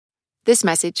This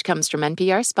message comes from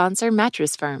NPR sponsor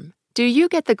Mattress Firm. Do you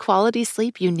get the quality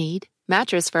sleep you need?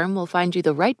 Mattress Firm will find you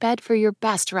the right bed for your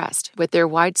best rest with their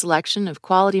wide selection of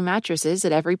quality mattresses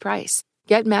at every price.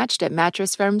 Get matched at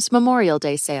Mattress Firm's Memorial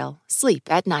Day sale. Sleep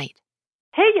at night.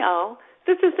 Hey, y'all.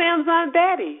 This is Sam's Aunt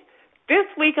Betty. This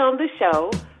week on the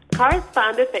show,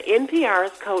 correspondent for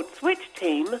NPR's Code Switch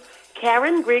team,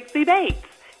 Karen Grigsby Bates,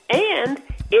 and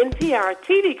NPR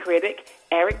TV critic,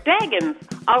 Eric Daggins.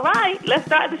 All right, let's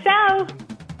start the show.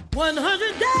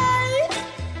 100 days,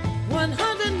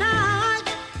 100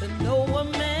 nights, to know a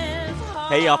man's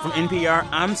heart. Hey, y'all, from NPR,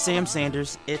 I'm Sam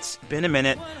Sanders. It's been a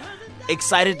minute.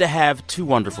 Excited to have two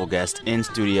wonderful guests in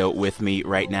studio with me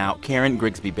right now. Karen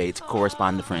Grigsby Bates,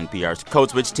 correspondent for NPR's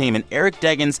Code Switch team, and Eric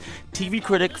Deggans, TV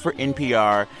critic for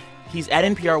NPR. He's at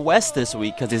NPR West this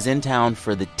week because he's in town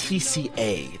for the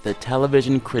TCA, the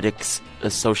Television Critics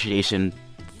Association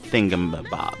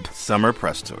thingamabob. Summer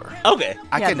press tour. Okay.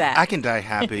 I can die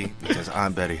happy because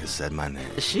Aunt Betty has said my name.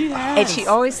 She has. And she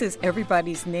always says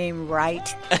everybody's name right.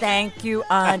 Thank you,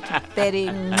 Aunt Betty.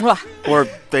 Mwah. Or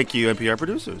thank you, NPR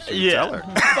producers. Tell her.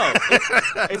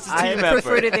 It's a team I effort.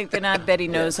 prefer to think that Aunt Betty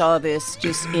knows all this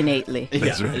just innately.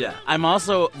 That's right. Yeah. I'm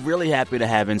also really happy to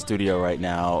have in studio right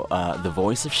now the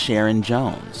voice of Sharon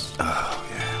Jones. Oh,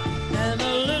 yeah. And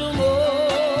a little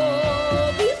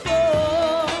more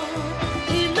before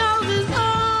he knows his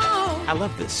home. I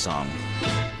love this song.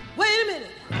 Wait a minute.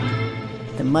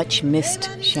 The much missed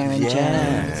Sharon Jones.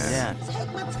 Yeah.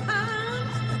 Take my time.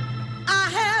 I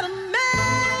had a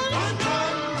man.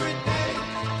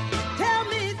 Tell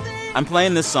me things. I'm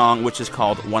playing this song, which is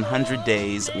called 100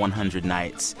 Days, 100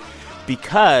 Nights,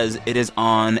 because it is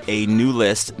on a new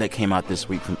list that came out this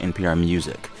week from NPR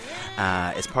Music.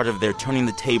 As part of their Turning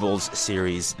the Tables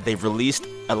series, they've released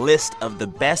a list of the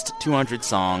best 200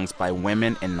 songs by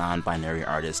women and non-binary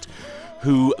artists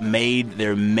who made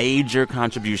their major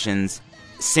contributions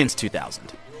since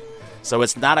 2000. So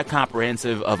it's not a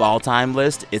comprehensive of all-time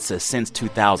list. It's a since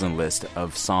 2000 list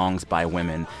of songs by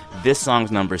women. This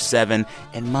song's number 7.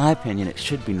 In my opinion, it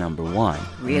should be number 1.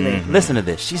 Really? Mm-hmm. Listen to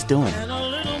this. She's doing it. And a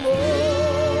little more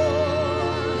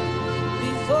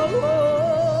before.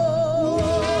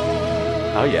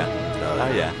 Oh, yeah.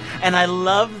 Oh, yeah. And I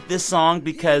love this song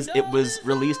because it was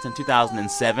released in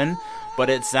 2007, but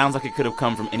it sounds like it could have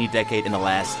come from any decade in the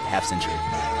last half century.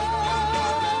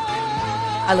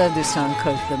 I love this song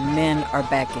because the men are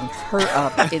backing her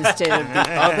up instead of the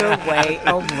other way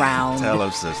around. Tell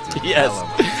them, sister. Yes. Tell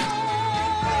 'em.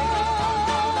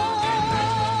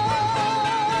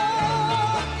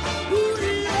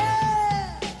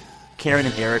 Karen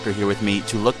and Eric are here with me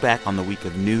to look back on the week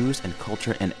of news and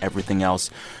culture and everything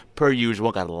else. Per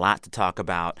usual, got a lot to talk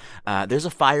about. There's a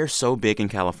fire so big in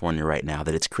California right now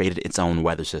that it's created its own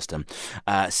weather system.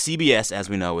 CBS,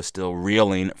 as we know, is still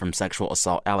reeling from sexual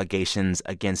assault allegations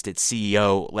against its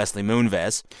CEO, Leslie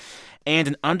Moonves. And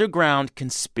an underground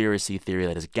conspiracy theory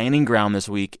that is gaining ground this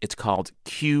week. It's called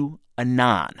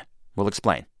QAnon. We'll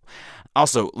explain.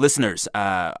 Also, listeners,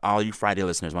 all you Friday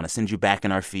listeners, want to send you back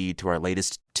in our feed to our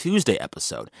latest Tuesday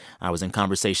episode. I was in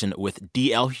conversation with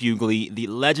D.L. Hughley, the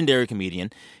legendary comedian.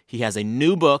 He has a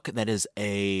new book that is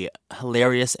a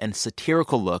hilarious and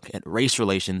satirical look at race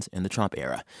relations in the Trump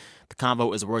era. The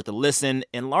convo is worth a listen,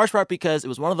 in large part because it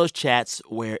was one of those chats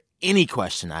where any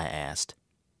question I asked,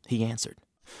 he answered.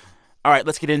 All right,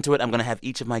 let's get into it. I'm going to have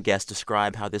each of my guests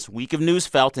describe how this week of news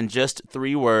felt in just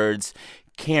 3 words.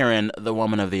 Karen, the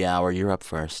woman of the hour, you're up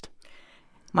first.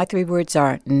 My 3 words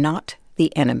are not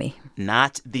the enemy.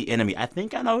 Not the enemy. I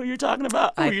think I know who you're talking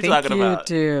about. Who are you think talking you about?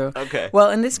 do. Okay.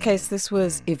 Well, in this case, this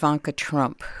was Ivanka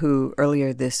Trump, who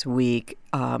earlier this week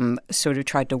sort of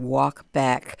tried to walk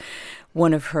back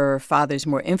one of her father's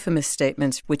more infamous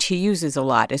statements, which he uses a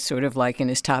lot. It's sort of like in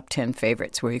his top 10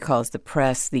 favorites, where he calls the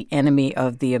press the enemy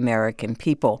of the American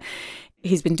people.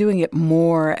 He's been doing it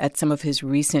more at some of his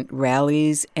recent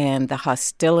rallies, and the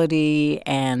hostility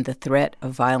and the threat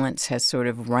of violence has sort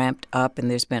of ramped up, and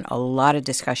there's been a lot of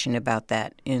discussion about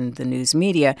that in the news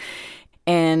media.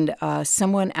 And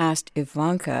someone asked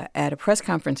Ivanka at a press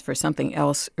conference for something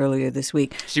else earlier this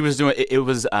week. She was doing it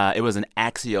was an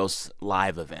Axios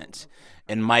live event.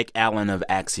 And Mike Allen of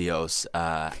Axios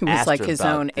It was like his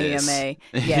own this. AMA.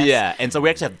 Yes. Yeah, and so we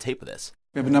actually have the tape of this.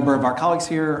 We have a number of our colleagues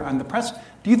here on the press.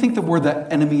 Do you think that we're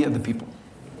the enemy of the people?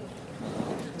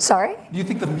 Sorry? Do you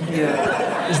think the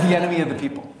media is the enemy of the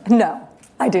people? No,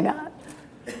 I do not.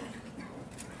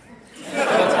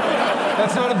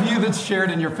 That's not a view that's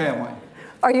shared in your family.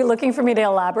 Are you looking for me to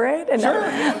elaborate? Sure.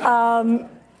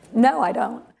 No, I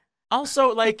don't.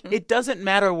 Also, it doesn't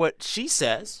matter what she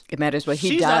says. It matters what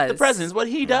he She's does. not the president. It's what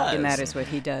he does. It matters what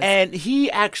he does. And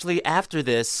he actually, after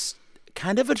this,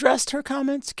 kind of addressed her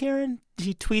comments, Karen.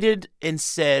 He tweeted and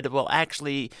said, well,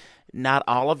 actually, not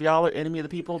all of y'all are enemy of the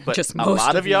people, but just a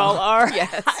lot of y'all are.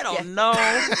 Yes, I don't know.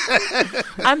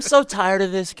 I'm so tired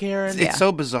of this, Karen. It's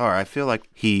so bizarre. I feel like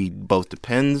he both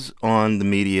depends on the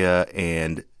media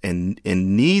and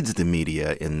needs the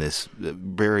media in this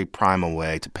very primal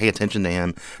way to pay attention to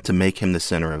him, to make him the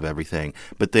center of everything.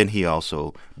 But then he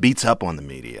also beats up on the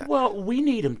media. Well, we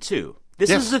need him too. This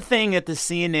is the thing that the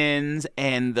CNNs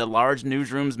and the large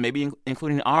newsrooms, maybe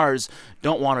including ours,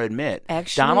 don't want to admit.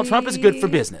 Actually, Donald Trump is good for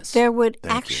business. There would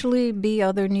actually be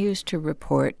other news to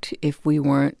report if we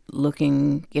weren't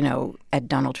looking, at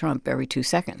Donald Trump every 2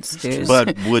 seconds.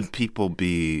 But would people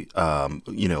be,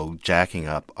 jacking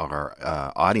up our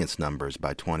audience numbers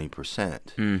by 20%?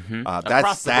 Mm-hmm.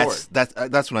 Across the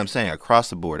board. That's what I'm saying. Across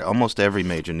the board, almost every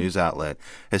major news outlet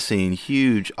has seen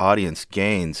huge audience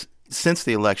gains since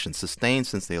the election, sustained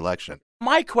since the election.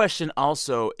 My question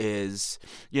also is,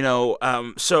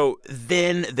 so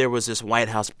then there was this White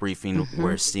House briefing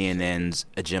where CNN's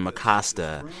Jim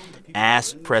Acosta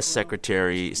asked Press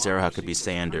Secretary Sarah Huckabee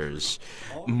Sanders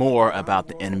more about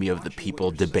the enemy of the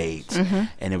people debate.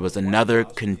 And it was another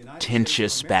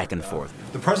contentious back and forth.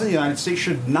 The President of the United States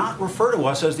should not refer to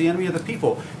us as the enemy of the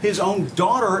people. His own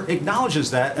daughter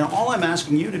acknowledges that. And all I'm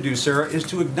asking you to do, Sarah, is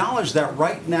to acknowledge that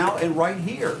right now and right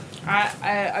here.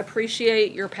 I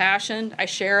appreciate your passion. I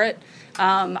share it.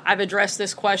 I've addressed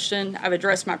this question. I've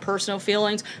addressed my personal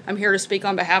feelings. I'm here to speak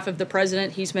on behalf of the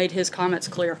president. He's made his comments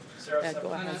clear. Go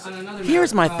ahead.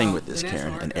 Here's my thing with this,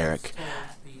 Karen and Eric.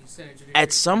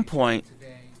 At some point,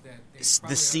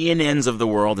 the CNNs of the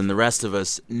world and the rest of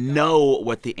us know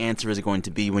what the answer is going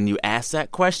to be when you ask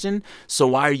that question. So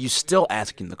why are you still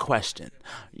asking the question?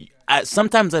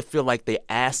 Sometimes I feel like they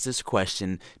ask this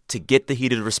question to get the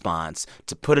heated response,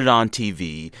 to put it on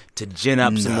TV, to gin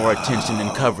up some more attention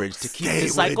and coverage, to keep the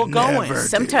cycle going.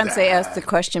 Sometimes they ask the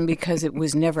question because it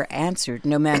was never answered,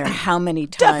 no matter how many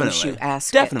times you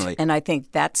ask it. And I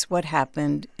think that's what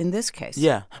happened in this case.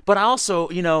 Yeah. But also,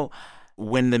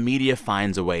 when the media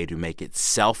finds a way to make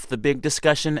itself the big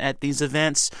discussion at these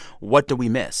events, what do we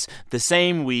miss? The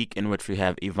same week in which we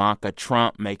have Ivanka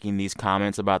Trump making these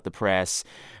comments about the press,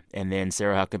 and then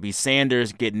Sarah Huckabee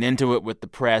Sanders getting into it with the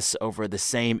press over the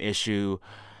same issue,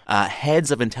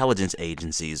 heads of intelligence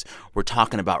agencies were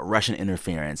talking about Russian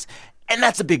interference, and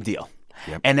that's a big deal.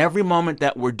 Yep. And every moment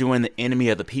that we're doing the enemy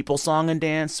of the people song and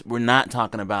dance, we're not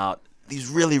talking about these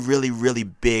really, really, really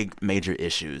big major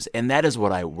issues. And that is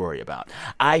what I worry about.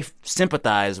 I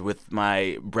sympathize with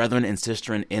my brethren and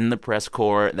sistren in the press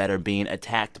corps that are being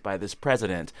attacked by this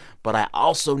president. But I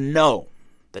also know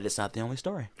that it's not the only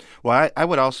story. Well, I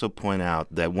would also point out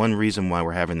that one reason why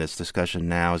we're having this discussion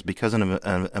now is because of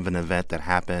an event that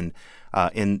happened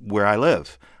in where I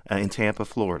live, in Tampa,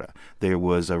 Florida. There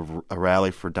was a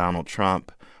rally for Donald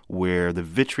Trump where the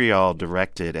vitriol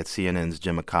directed at CNN's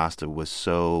Jim Acosta was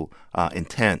so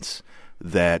intense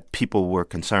that people were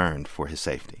concerned for his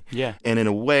safety. Yeah. And in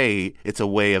a way, it's a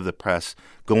way of the press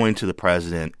going to the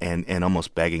president and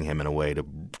almost begging him in a way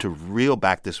to reel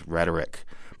back this rhetoric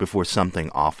before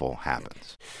something awful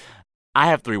happens. I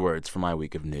have 3 words for my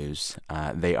week of news.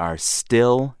 They are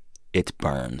still, it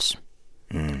burns.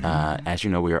 As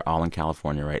you know, we are all in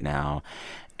California right now,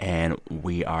 and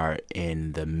we are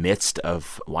in the midst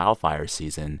of wildfire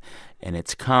season, and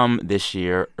it's come this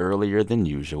year earlier than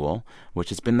usual, which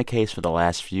has been the case for the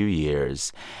last few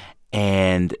years.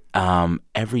 And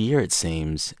every year, it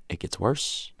seems, it gets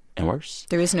worse and worse.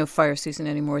 There is no fire season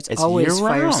anymore. It's always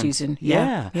fire season.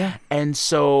 Yeah. And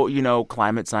so,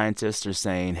 climate scientists are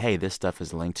saying, hey, this stuff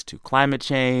is linked to climate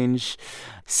change.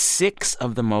 6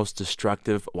 of the most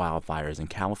destructive wildfires in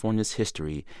California's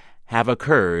history have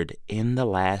occurred in the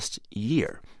last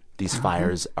year. These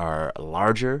fires are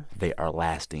larger. They are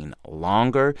lasting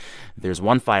longer. There's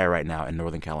one fire right now in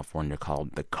Northern California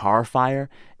called the Carr Fire.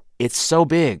 It's so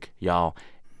big, y'all,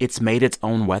 it's made its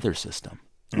own weather system.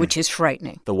 Which is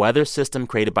frightening. The weather system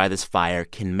created by this fire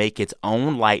can make its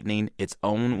own lightning, its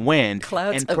own wind,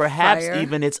 clouds and of perhaps fire.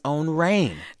 even its own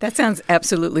rain. That sounds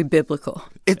absolutely biblical.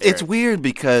 It's weird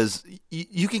because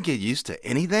you can get used to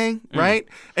anything, right?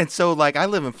 And so, I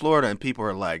live in Florida, and people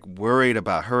are, worried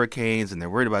about hurricanes, and they're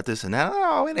worried about this and that.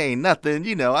 Oh, it ain't nothing,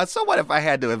 So what if I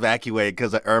had to evacuate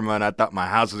because of Irma, and I thought my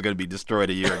house was going to be destroyed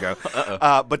a year ago?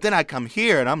 But then I come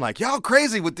here, and I'm like, y'all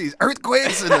crazy with these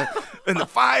earthquakes and the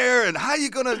fire, and how you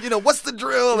going to, what's the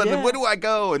drill, and then where do I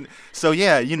go? And so,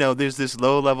 there's this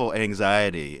low-level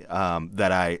anxiety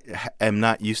that I am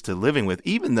not used to living with,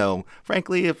 even though,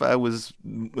 frankly, if I was,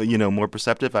 more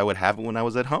perceptive, I would have it when I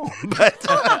was at home. But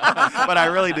I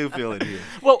really do feel it here.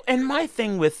 Well, and my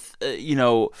thing with,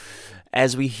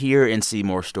 As we hear and see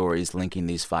more stories linking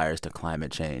these fires to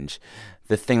climate change,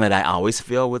 the thing that I always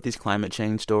feel with these climate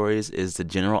change stories is the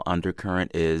general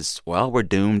undercurrent is, well, we're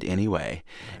doomed anyway.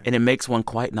 Right. And it makes one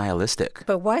quite nihilistic.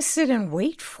 But why sit and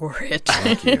wait for it?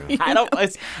 Thank you.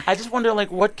 I just wonder,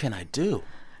 like, what can I do?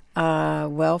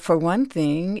 Well, for one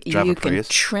thing, Drive you a can Prius.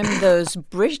 trim those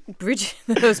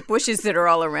those bushes that are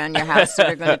all around your house that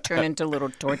are going to turn into little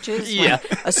torches when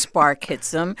a spark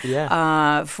hits them.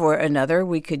 Yeah. For another,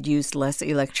 we could use less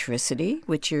electricity,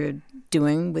 which you're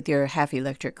doing with your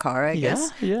half-electric car, I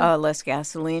guess. Yeah. Less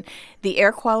gasoline. The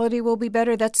air quality will be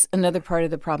better. That's another part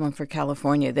of the problem for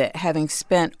California, that having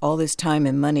spent all this time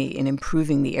and money in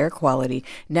improving the air quality,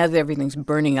 now that everything's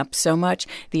burning up so much,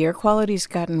 the air quality's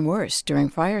gotten worse during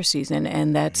fire season,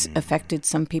 and that's affected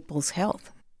some people's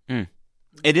health.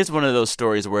 It is one of those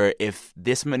stories where if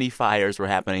this many fires were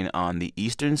happening on the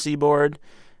eastern seaboard,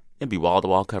 it'd be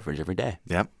wall-to-wall coverage every day.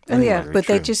 Yep. Oh, yeah, Very but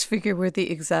true. they just figure we're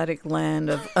the exotic land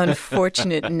of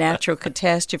unfortunate natural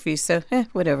catastrophes, so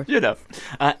whatever. You know.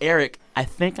 Eric, I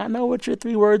think I know what your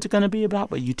 3 words are going to be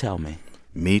about, but you tell me.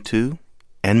 Me Too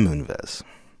and Moonves.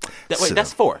 Wait,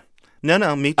 that's 4.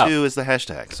 No, Me Too is the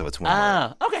hashtag, so it's one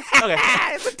word. Okay.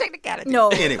 It's a technicality. No,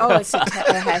 Anyway. it's a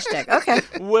hashtag. Okay.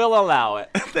 We'll allow it.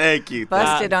 Thank you.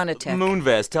 Busted on a tech.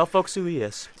 Moonves, tell folks who he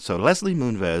is. So Leslie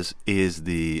Moonves is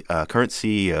the current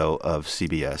CEO of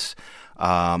CBS,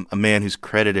 a man who's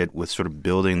credited with sort of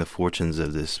building the fortunes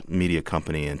of this media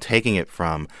company and taking it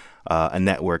from a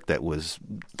network that was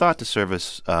thought to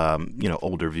service,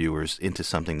 older viewers into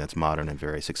something that's modern and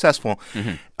very successful.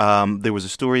 There was a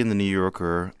story in the New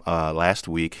Yorker last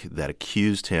week that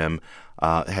accused him,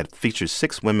 had featured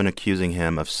 6 women accusing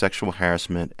him of sexual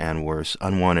harassment and worse,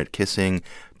 unwanted kissing,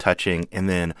 touching, and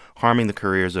then harming the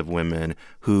careers of women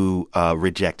who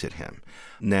rejected him.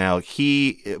 Now,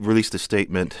 he released a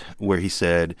statement where he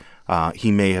said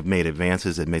he may have made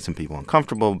advances that made some people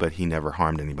uncomfortable, but he never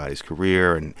harmed anybody's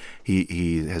career, and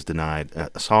he has denied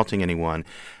assaulting anyone.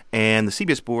 And the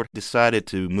CBS board decided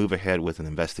to move ahead with an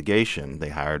investigation. They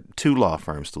hired 2 law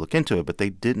firms to look into it, but they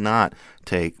did not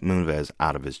take Moonves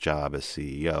out of his job as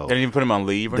CEO. They didn't even put him on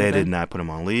leave or They anything? did not put him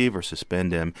on leave or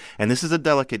suspend him. And this is a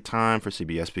delicate time for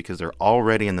CBS because they're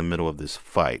already in the middle of this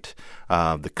fight.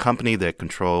 The company that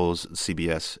controls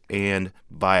CBS and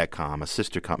Viacom, a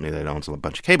sister company that owns a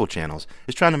bunch of cable channels,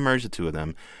 is trying to merge the 2 of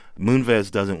them. Moonves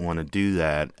doesn't want to do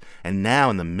that. And now,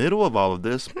 in the middle of all of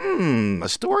this, a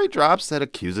story drops that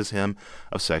accuses him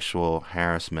of sexual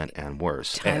harassment and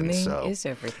worse. Timing and is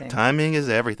everything. Timing is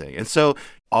everything. And so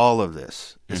all of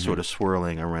this is sort of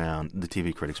swirling around the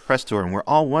TV Critics Press Tour, and we're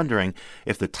all wondering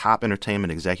if the top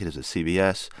entertainment executives at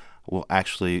CBS will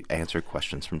actually answer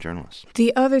questions from journalists.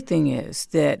 The other thing is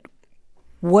that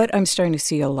what I'm starting to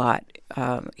see a lot,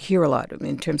 hear a lot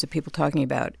in terms of people talking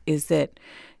about, is that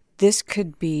this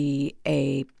could be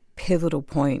a pivotal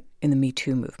point in the Me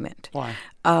Too movement. Why?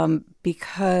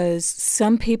 Because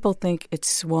some people think it's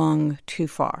swung too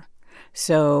far.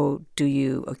 So do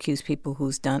you accuse people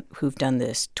who've done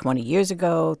this 20 years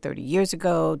ago, 30 years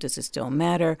ago? Does it still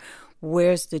matter?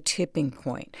 Where's the tipping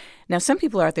point? Now, some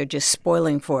people are out there just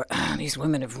spoiling for, these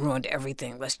women have ruined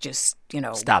everything. Let's just,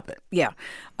 Stop it. Yeah.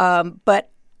 But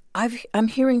I'm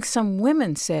hearing some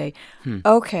women say,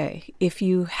 okay, if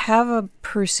you have a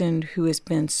person who has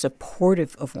been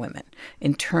supportive of women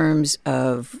in terms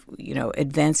of,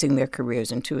 advancing their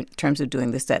careers, in terms of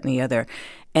doing this, that, and the other,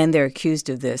 and they're accused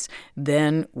of this,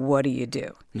 then what do you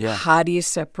do? Yeah. How do you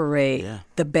separate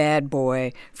the bad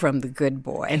boy from the good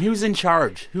boy? And who's in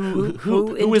charge? Who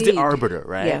is the indeed? arbiter,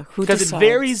 right? Yeah, who Because it decides?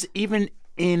 varies even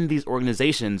in these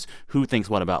organizations who thinks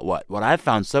what about what. What I've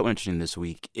found so interesting this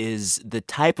week is the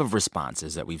type of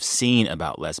responses that we've seen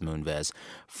about Les Moonves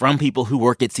from people who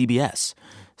work at CBS.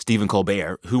 Stephen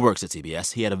Colbert, who works at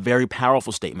CBS, he had a very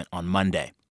powerful statement on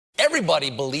Monday. Everybody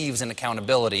believes in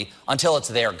accountability until it's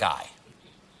their guy.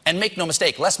 And make no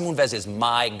mistake, Les Moonves is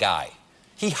my guy.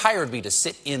 He hired me to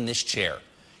sit in this chair.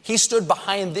 He stood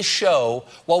behind this show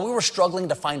while we were struggling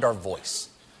to find our voice.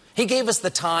 He gave us the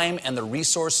time and the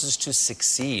resources to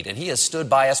succeed, and he has stood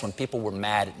by us when people were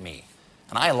mad at me.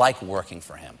 And I like working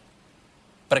for him.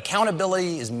 But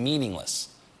accountability is meaningless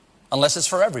unless it's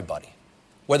for everybody,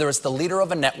 whether it's the leader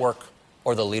of a network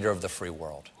or the leader of the free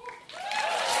world.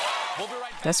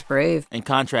 That's brave. And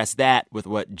contrast that with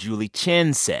what Julie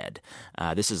Chen said.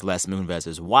 This is Les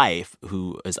Moonves' wife,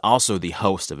 who is also the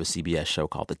host of a CBS show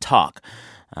called The Talk.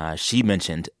 She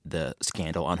mentioned the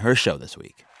scandal on her show this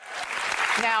week.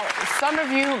 Now, some of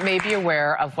you may be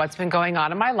aware of what's been going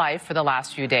on in my life for the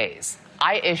last few days.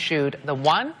 I issued the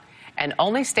one and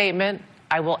only statement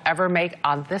I will ever make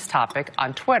on this topic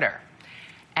on Twitter.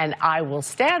 And I will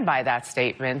stand by that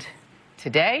statement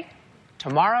Today,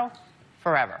 tomorrow,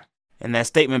 forever. And that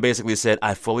statement basically said,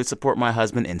 I fully support my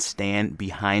husband and stand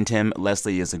behind him.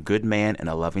 Leslie is a good man and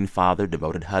a loving father,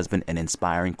 devoted husband, and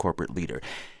inspiring corporate leader.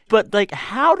 But, like,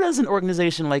 how does an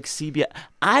organization like CBS,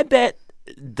 I bet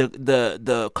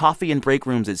the coffee and break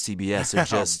rooms at CBS are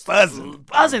just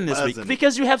buzzing this week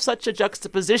because you have such a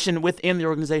juxtaposition within the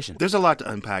organization. There's a lot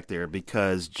to unpack there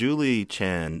because Julie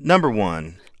Chen, number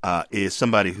one, is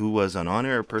somebody who was an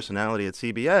on-air personality at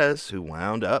CBS who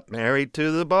wound up married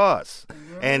to the boss.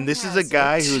 And this is a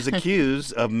guy who's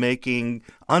accused of making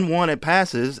unwanted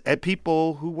passes at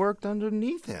people who worked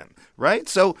underneath him, right?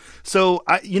 So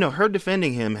her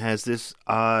defending him has this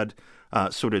odd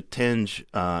sort of tinge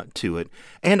to it.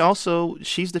 And also,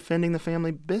 she's defending the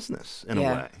family business in a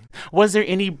way. Was there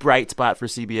any bright spot for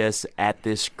CBS at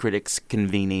this critics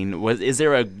convening? Is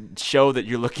there a show that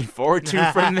you're looking forward to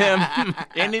from them?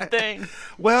 Anything?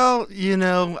 Well,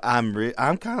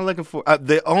 I'm kind of looking for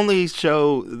the only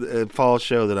fall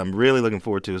show that I'm really looking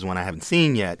forward to is one I haven't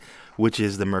seen yet, which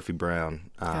is the Murphy Brown.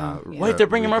 Wait, they're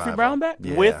bringing Murphy Brown back?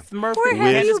 Yeah. With Murphy? Where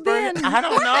have you Bergen? been? I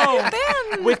don't know. Where have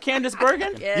you been? With Candace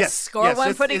Bergen? Yes. Score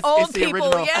one for the old people.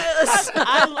 Original. Yes.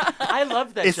 I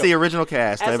love that show. It's the original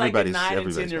cast. As Everybody's like a 9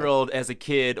 and 10-year-old, as a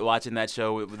kid watching that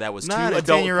show, that was too adult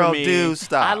for me. 10-year-old dude,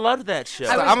 stop. I loved that show.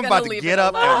 I'm about to get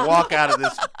up and walk out of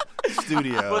this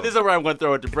studio. Well, this is where I'm going to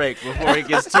throw it to break before it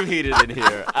gets too heated in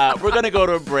here. We're going to go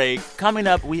to a break. Coming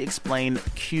up, we explain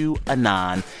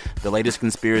QAnon, the latest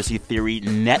conspiracy theory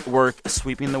network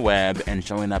sweeping the web and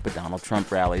showing up at Donald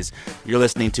Trump rallies. You're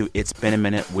listening to It's Been a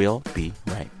Minute. We'll be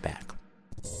right back.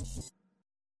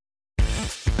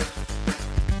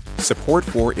 Support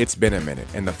for It's Been a Minute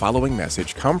and the following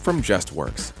message come from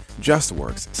JustWorks.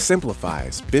 JustWorks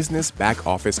simplifies business back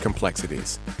office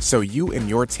complexities so you and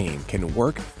your team can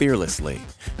work fearlessly.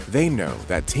 They know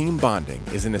that team bonding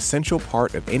is an essential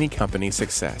part of any company's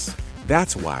success.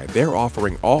 That's why they're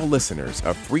offering all listeners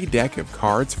a free deck of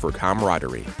cards for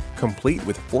camaraderie, complete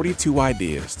with 42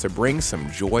 ideas to bring some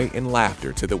joy and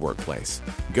laughter to the workplace.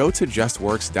 Go to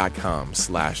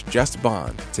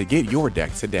justworks.com/justbond to get your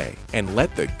deck today and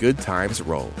let the good times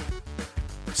roll.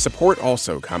 Support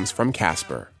also comes from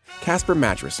Casper. Casper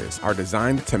mattresses are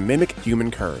designed to mimic human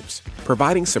curves,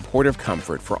 providing supportive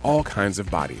comfort for all kinds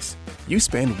of bodies. You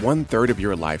spend 1/3 of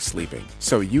your life sleeping,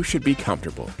 so you should be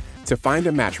comfortable. To find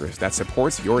a mattress that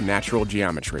supports your natural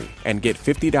geometry and get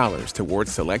 $50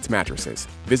 towards select mattresses,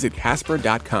 visit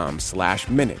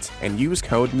casper.com/minute and use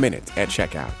code MINUTE at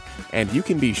checkout. And you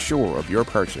can be sure of your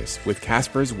purchase with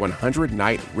Casper's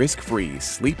 100-night risk-free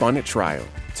Sleep On It trial.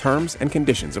 Terms and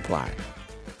conditions apply.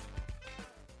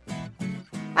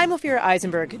 I'm Ophira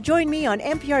Eisenberg. Join me on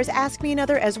NPR's Ask Me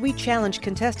Another as we challenge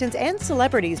contestants and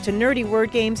celebrities to nerdy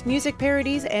word games, music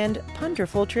parodies, and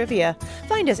punderful trivia.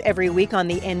 Find us every week on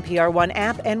the NPR One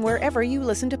app and wherever you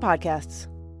listen to podcasts.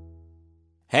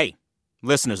 Hey,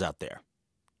 listeners out there,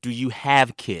 do you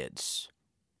have kids?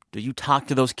 Do you talk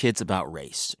to those kids about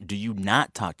race? Do you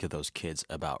not talk to those kids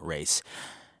about race?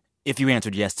 If you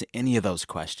answered yes to any of those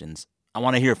questions, I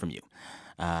want to hear from you.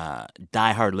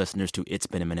 Diehard listeners to It's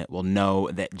Been a Minute will know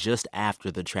that just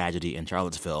after the tragedy in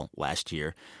Charlottesville last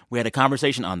year, we had a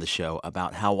conversation on the show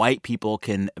about how white people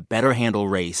can better handle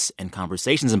race and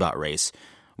conversations about race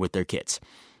with their kids.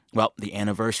 Well, the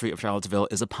anniversary of Charlottesville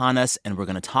is upon us, and we're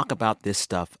going to talk about this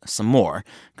stuff some more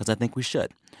because I think we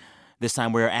should. This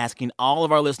time we're asking all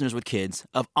of our listeners with kids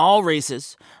of all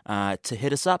races to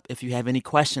hit us up if you have any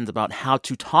questions about how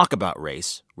to talk about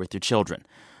race with your children.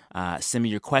 Send me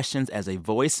your questions as a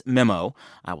voice memo.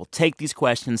 I will take these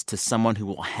questions to someone who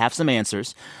will have some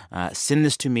answers. Send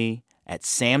this to me at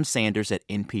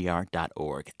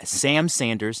samsanders@npr.org.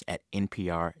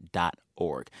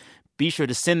 samsanders@npr.org. Be sure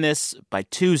to send this by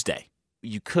Tuesday.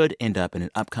 You could end up in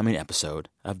an upcoming episode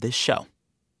of this show.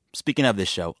 Speaking of this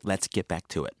show, let's get back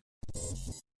to it.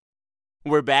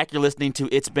 We're back. You're listening to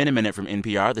It's Been a Minute from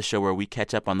NPR, the show where we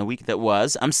catch up on the week that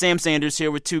was. I'm Sam Sanders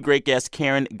here with two great guests,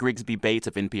 Karen Grigsby Bates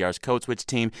of NPR's Code Switch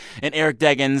team and Eric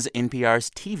Deggans, NPR's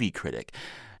TV critic.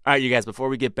 All right, you guys, before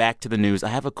we get back to the news, I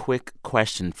have a quick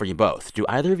question for you both. Do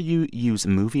either of you use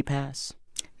MoviePass?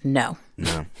 No.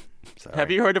 No. Sorry.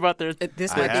 Have you heard about their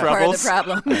This might be part of the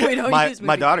problem. We don't use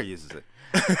my daughter uses it.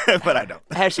 But I don't.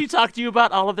 Has she talked to you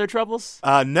about all of their troubles?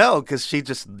 No, because she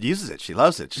just uses it. She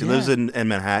loves it. She lives in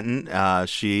Manhattan.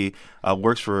 She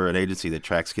works for an agency that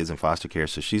tracks kids in foster care,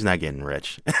 so she's not getting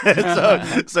rich.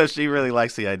 so she really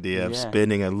likes the idea of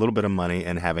spending a little bit of money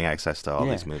and having access to all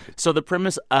these movies. So the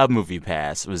premise of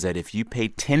MoviePass was that if you pay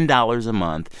 $10 a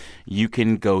month, you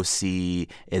can go see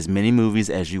as many movies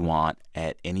as you want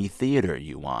at any theater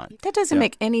you want. That doesn't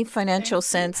make any financial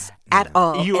sense at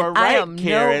all. You are and right, I am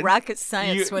Karen. no rocket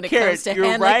science when it Karen, comes to you're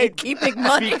handling right, and keeping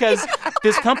money. Because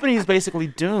this company is basically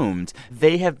doomed.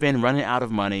 They have been running out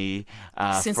of money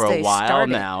Since for a they while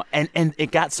started. now. And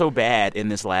it got so bad in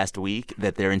this last week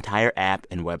that their entire app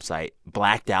and website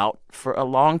blacked out for a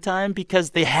long time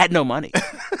because they had no money.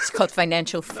 It's called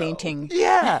financial fainting.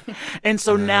 Yeah. And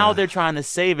so now they're trying to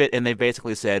save it, and they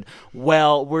basically said,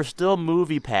 well, we're still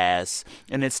Movie Pass,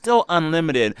 and it's still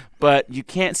unlimited, but you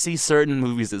can't see certain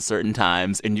movies at certain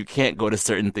times, and you can't go to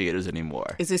certain theaters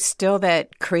anymore. Is it still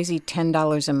that crazy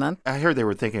 $10 a month? I heard they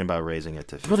were thinking about raising it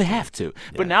to 50. Well, they have to.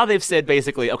 But now they've said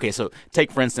basically, okay, so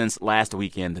take, for instance, last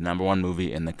weekend, the number one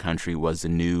movie in the country was the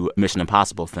new Mission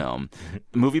Impossible film.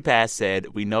 Movie Pass said,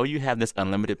 we know you have this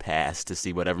unlimited pass to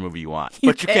see whatever movie you want,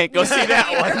 but you can't go see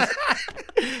that one.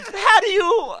 How do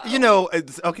you? You know,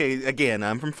 okay, again,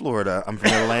 I'm from Florida. I'm from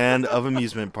the land of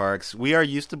amusement parks. We are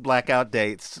used to blackout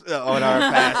dates on our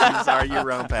passes, our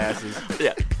year-round passes.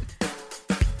 Yeah.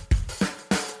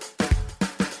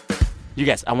 You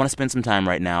guys, I want to spend some time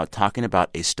right now talking about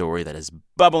a story that is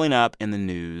bubbling up in the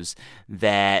news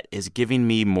that is giving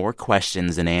me more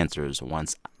questions than answers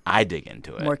once I dig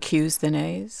into it. More Q's than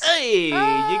A's? Hey,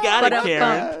 you got it,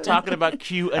 Karen. Talking about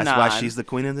QAnon. That's why she's the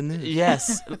queen of the news.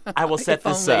 Yes, I will set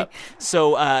this up.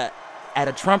 So at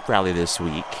a Trump rally this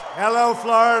week. Hello,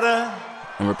 Florida.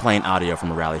 And we're playing audio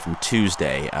from a rally from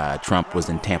Tuesday. Trump was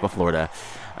in Tampa, Florida.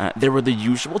 There were the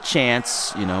usual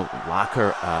chants, lock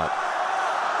her up,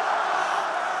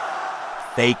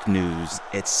 fake news,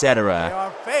 etc. They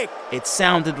are fake. It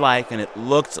sounded like and it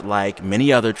looked like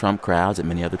many other Trump crowds at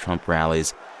many other Trump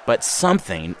rallies, but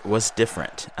something was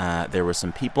different. There were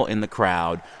some people in the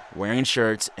crowd wearing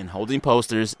shirts and holding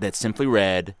posters that simply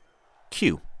read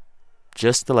Q.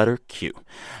 Just the letter Q.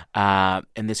 And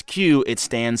this Q, it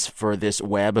stands for this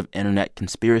web of internet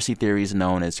conspiracy theories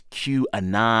known as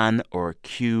QAnon or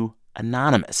Q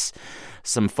Anonymous.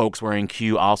 Some folks wearing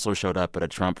Q also showed up at a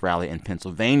Trump rally in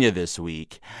Pennsylvania this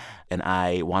week, and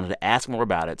I wanted to ask more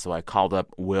about it, so I called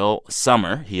up Will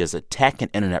Sommer. He is a tech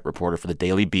and internet reporter for the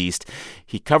Daily Beast.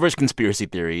 He covers conspiracy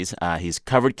theories. He's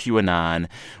covered QAnon.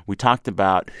 We talked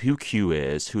about who Q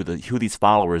is, who these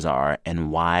followers are, and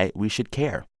why we should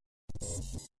care.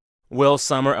 Will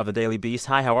Sommer of the Daily Beast.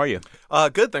 Hi, how are you?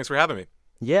 Good. Thanks for having me.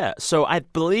 Yeah. So I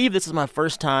believe this is my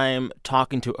first time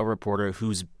talking to a reporter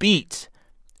whose beat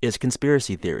is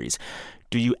conspiracy theories.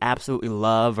 Do you absolutely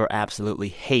love or absolutely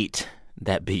hate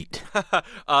that beat?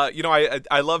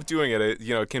 I love doing it.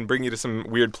 It can bring you to some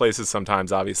weird places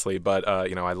sometimes, obviously, but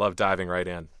I love diving right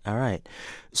in. All right.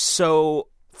 So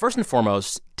first and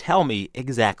foremost, tell me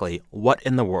exactly what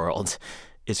in the world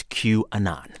is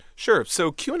QAnon? Sure.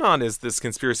 So QAnon is this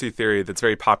conspiracy theory that's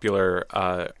very popular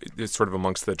sort of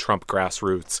amongst the Trump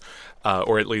grassroots,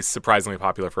 or at least surprisingly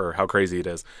popular for how crazy it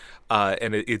is.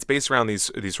 And it's based around these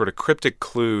sort of cryptic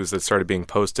clues that started being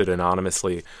posted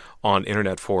anonymously on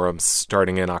internet forums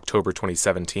starting in October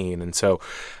 2017. And so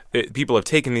people have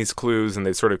taken these clues and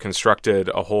they've sort of constructed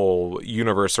a whole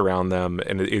universe around them.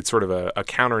 And it's sort of a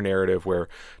counter narrative where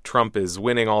Trump is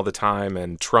winning all the time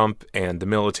and Trump and the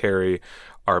military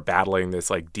are battling this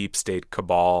like deep state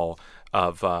cabal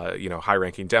of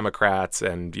high-ranking Democrats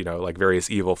and like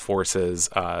various evil forces,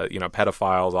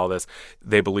 pedophiles, all this.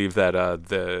 They believe that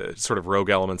the sort of rogue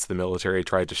elements of the military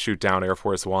tried to shoot down Air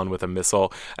Force One with a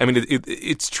missile. I mean,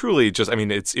 it's truly just. I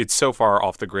mean, it's so far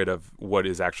off the grid of what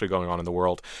is actually going on in the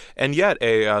world, and yet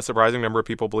a surprising number of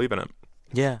people believe in it.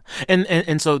 Yeah,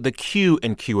 and so the Q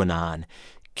in QAnon.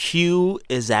 Q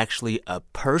is actually a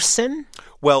person?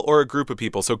 Well, or a group of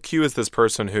people. So Q is this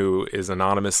person who is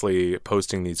anonymously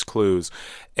posting these clues,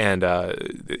 and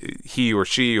he or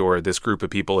she or this group of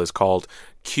people is called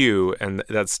Q, and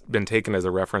that's been taken as a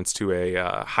reference to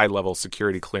a high-level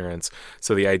security clearance.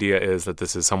 So the idea is that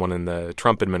this is someone in the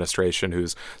Trump administration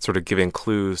who's sort of giving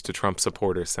clues to Trump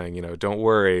supporters saying, don't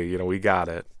worry, we got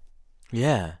it.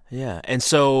 Yeah, yeah. And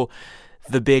so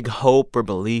the big hope or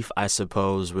belief, I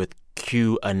suppose, with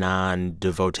QAnon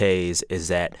devotees is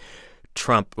that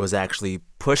Trump was actually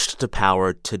pushed to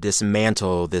power to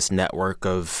dismantle this network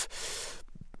of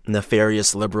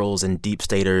nefarious liberals and deep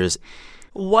staters.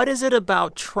 What is it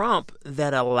about Trump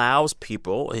that allows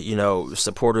people,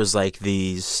 supporters like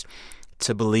these,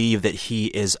 to believe that he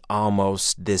is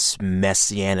almost this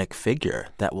messianic figure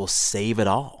that will save it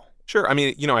all? Sure. I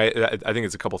mean, I think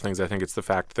it's a couple things. I think it's the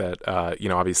fact that,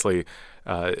 obviously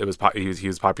he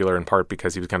was popular in part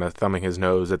because he was kind of thumbing his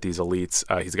nose at these elites.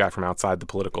 He's a guy from outside the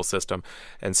political system.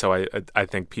 And so I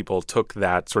think people took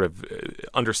that sort of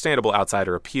understandable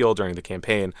outsider appeal during the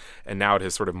campaign, and now it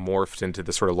has sort of morphed into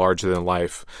this sort of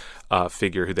larger-than-life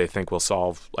figure who they think will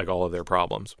solve, all of their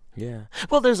problems. Yeah.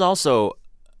 Well, there's also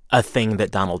a thing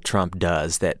that Donald Trump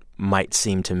does that might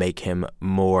seem to make him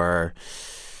more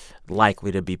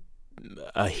likely to be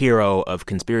a hero of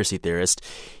conspiracy theorists,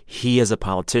 he is a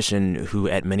politician who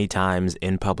at many times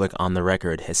in public on the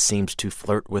record has seemed to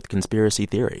flirt with conspiracy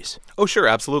theories. Oh, sure,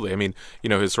 absolutely. I mean,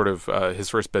 his sort of his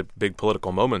first big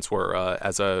political moments were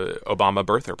as a Obama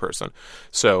birther person.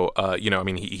 So,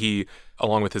 he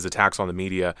along with his attacks on the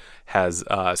media, has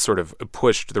sort of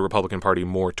pushed the Republican Party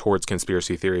more towards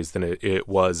conspiracy theories than it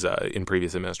was in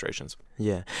previous administrations.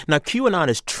 Yeah. Now, QAnon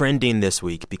is trending this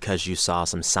week because you saw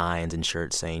some signs and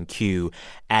shirts saying Q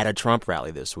at a Trump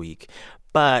rally this week.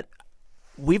 But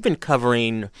we've been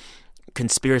covering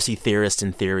conspiracy theorists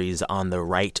and theories on the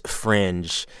right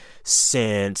fringe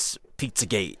since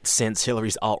Pizzagate, since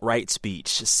Hillary's alt-right speech,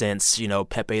 since,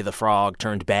 Pepe the Frog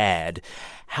turned bad.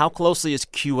 How closely is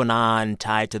QAnon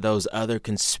tied to those other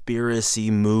conspiracy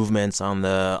movements on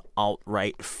the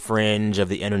alt-right fringe of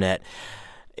the internet?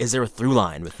 Is there a through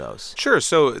line with those? Sure.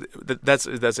 So that's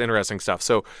interesting stuff.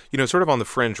 So, sort of on the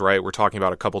fringe, right, we're talking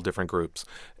about a couple different groups.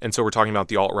 And so we're talking about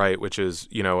the alt-right, which is,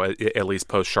 at least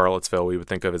post-Charlottesville, we would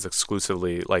think of as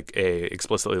explicitly like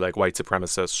white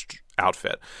supremacist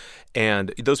outfit.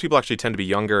 And those people actually tend to be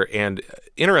younger. And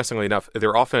interestingly enough,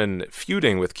 they're often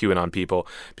feuding with QAnon people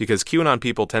because QAnon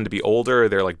people tend to be older.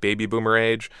 They're like baby boomer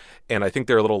age. And I think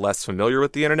they're a little less familiar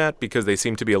with the internet because they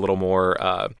seem to be a little more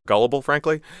gullible,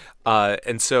 frankly. But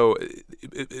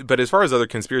as far as other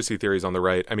conspiracy theories on the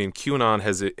right, I mean, QAnon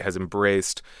has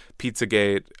embraced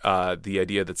Pizzagate, the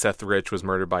idea that Seth Rich was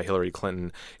murdered by Hillary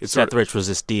Clinton. Seth Rich was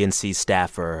this DNC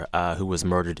staffer who was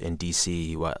murdered in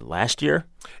D.C., last year?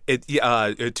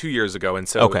 2 years ago. And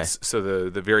so,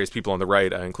 the various people on the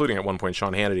right, including at one point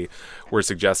Sean Hannity, were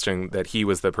suggesting that he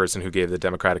was the person who gave the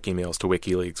Democratic emails to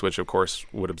WikiLeaks, which, of course,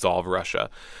 would absolve Russia.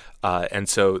 And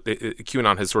so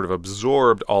QAnon has sort of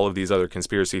absorbed all of these other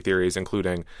conspiracy theories,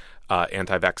 including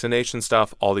anti-vaccination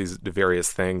stuff, all these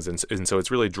various things. And so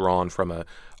it's really drawn from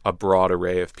a broad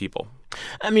array of people.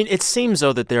 I mean, it seems,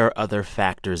 though, that there are other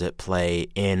factors at play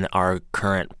in our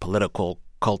current political,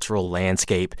 cultural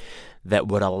landscape that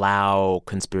would allow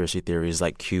conspiracy theories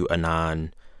like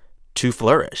QAnon to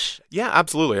flourish. Yeah,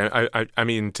 absolutely. I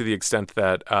mean, to the extent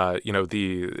that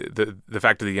the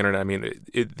fact of the internet. I mean,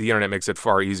 the internet makes it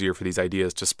far easier for these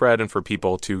ideas to spread and for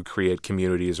people to create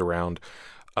communities around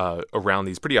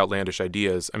these pretty outlandish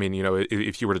ideas. I mean,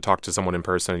 if you were to talk to someone in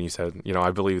person and you said,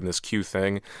 I believe in this Q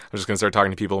thing, I'm just going to start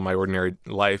talking to people in my ordinary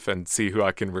life and see who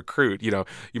I can recruit. You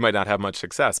might not have much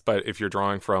success, but if you're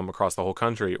drawing from across the whole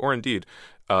country or indeed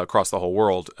across the whole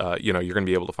world, you're going to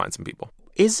be able to find some people.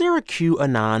 Is there a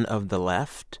QAnon of the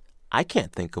left? I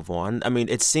can't think of one. I mean,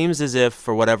 it seems as if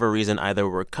for whatever reason, either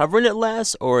we're covering it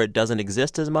less or it doesn't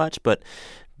exist as much, but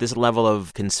this level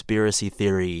of conspiracy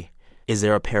theory, is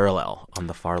there a parallel on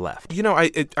the far left?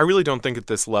 I really don't think at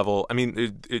this level. I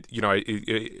mean,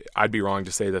 I'd be wrong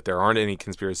to say that there aren't any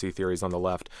conspiracy theories on the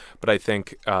left. But I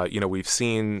think, we've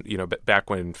seen, back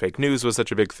when fake news was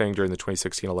such a big thing during the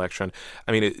 2016 election.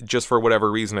 I mean, just for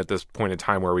whatever reason at this point in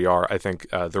time where we are, I think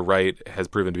the right has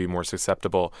proven to be more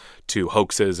susceptible to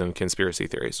hoaxes and conspiracy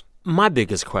theories. My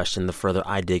biggest question, the further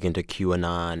I dig into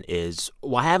QAnon, is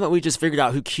why haven't we just figured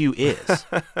out who Q is?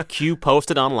 Q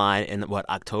posted online in,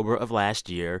 October of last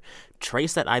year.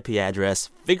 Trace that IP address,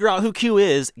 figure out who Q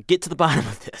is, get to the bottom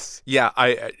of this. Yeah,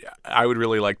 I would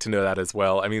really like to know that as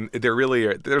well. I mean,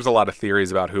 there's a lot of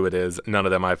theories about who it is. None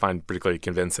of them I find particularly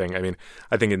convincing. I mean,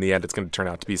 I think in the end it's going to turn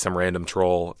out to be some random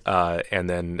troll and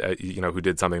then, who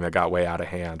did something that got way out of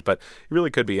hand. But it really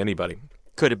could be anybody.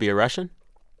 Could it be a Russian?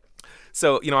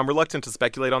 So, I'm reluctant to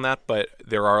speculate on that, but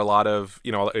there are a lot of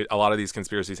these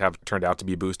conspiracies have turned out to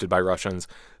be boosted by Russians.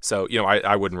 So,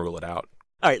 I wouldn't rule it out.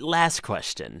 All right, last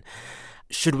question.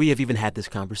 Should we have even had this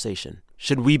conversation?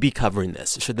 Should we be covering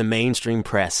this? Should the mainstream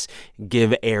press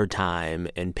give airtime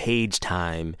and page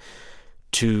time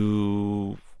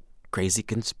to crazy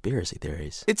conspiracy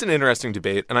theories? It's an interesting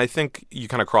debate, and I think you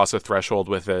kind of cross a threshold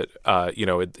with it.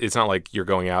 It's not like you're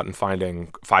going out and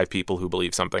finding 5 people who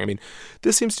believe something. I mean,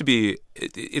 this seems to be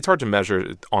it's hard to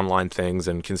measure online things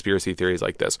and conspiracy theories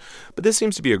like this, but this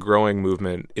seems to be a growing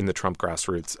movement in the Trump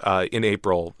grassroots. In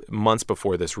April, months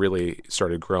before this really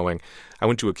started growing, I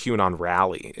went to a QAnon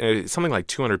rally. Something like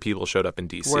 200 people showed up in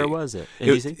D.C. Where was it?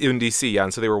 In D.C.? In D.C., yeah.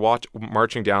 And so they were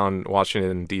marching down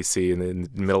Washington, D.C. in the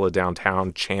middle of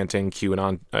downtown, chanting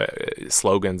QAnon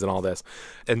slogans and all this.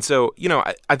 And so,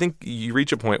 I think you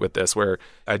reach a point with this where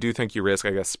I do think you risk,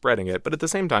 I guess, spreading it. But at the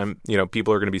same time,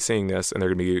 people are going to be seeing this and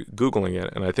they're going to be Googling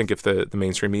it. And I think if the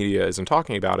mainstream media isn't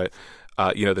talking about it,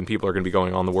 then people are going to be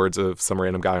going on the words of some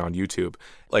random guy on YouTube.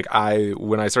 Like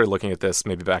when I started looking at this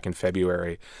maybe back in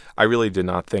February, I really did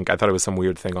not think, I thought it was some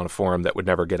weird thing on a forum that would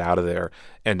never get out of there.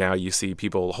 And now you see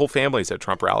people, whole families at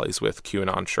Trump rallies with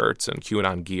QAnon shirts and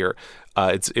QAnon gear.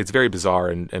 It's very bizarre,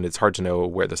 and it's hard to know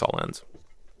where this all ends.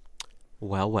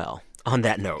 Well. On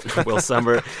that note, Will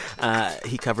Sommer,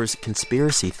 he covers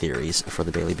conspiracy theories for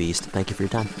the Daily Beast. Thank you for your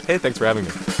time. Hey, thanks for having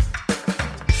me.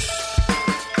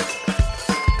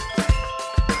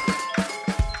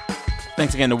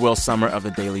 Thanks again to Will Sommer of the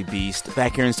Daily Beast.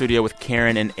 Back here in studio with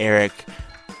Karen and Eric.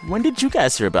 When did you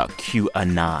guys hear about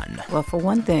QAnon? Well, for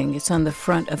one thing, it's on the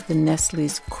front of the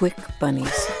Nestle's Quick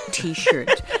Bunnies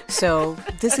T-shirt. So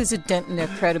this is a dent in their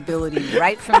credibility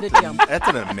right from the jump. That's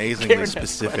an amazingly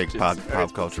specific pop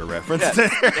culture reference.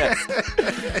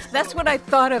 Yes. That's what I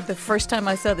thought of the first time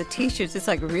I saw the T-shirts. It's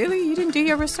like, really? You didn't do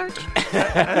your research?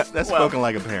 That's spoken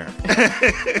like a parent.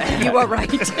 You are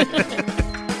right.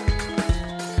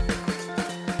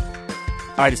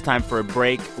 All right, it's time for a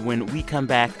break. When we come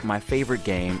back, my favorite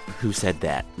game, Who Said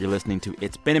That? You're listening to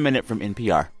It's Been a Minute from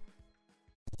NPR.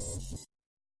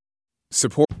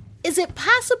 Support. Is it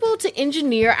possible to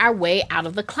engineer our way out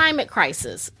of the climate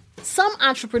crisis? Some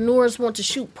entrepreneurs want to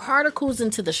shoot particles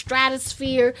into the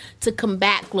stratosphere to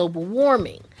combat global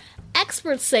warming.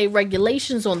 Experts say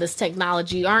regulations on this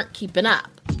technology aren't keeping up.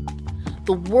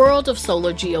 The world of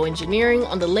solar geoengineering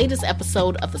on the latest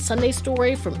episode of The Sunday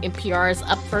Story from NPR's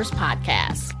Up First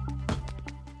podcast.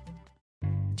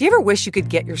 Do you ever wish you could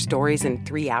get your stories in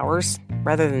 3 hours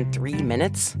rather than 3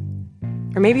 minutes?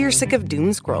 Or maybe you're sick of doom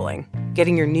scrolling,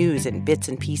 getting your news in bits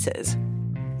and pieces.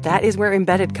 That is where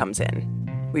Embedded comes in.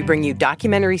 We bring you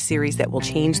documentary series that will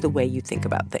change the way you think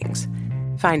about things.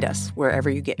 Find us wherever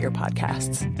you get your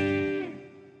podcasts.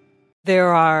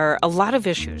 There are a lot of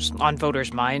issues on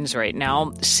voters' minds right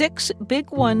now. 6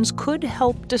 big ones could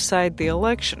help decide the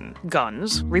election: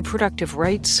 guns, reproductive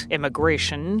rights,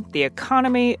 immigration, the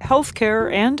economy,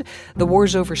 healthcare, and the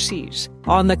wars overseas.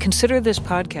 On the Consider This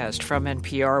podcast from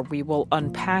NPR, we will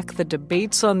unpack the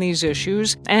debates on these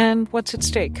issues and what's at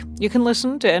stake. You can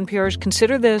listen to NPR's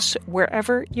Consider This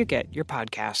wherever you get your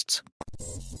podcasts.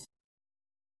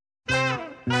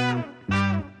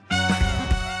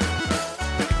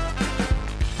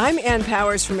 I'm Ann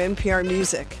Powers from NPR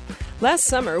Music. Last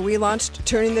summer, we launched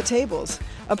Turning the Tables,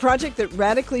 a project that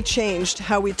radically changed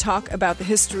how we talk about the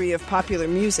history of popular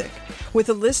music, with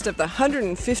a list of the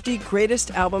 150 greatest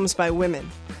albums by women.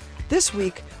 This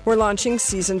week, we're launching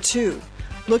Season 2,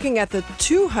 looking at the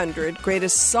 200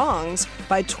 greatest songs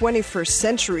by 21st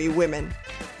century women.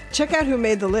 Check out who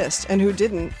made the list and who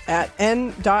didn't at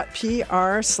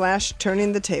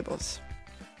n.pr/turningthetables.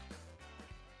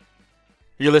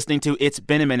 You're listening to It's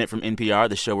Been a Minute from NPR,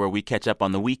 the show where we catch up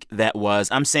on the week that was.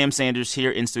 I'm Sam Sanders here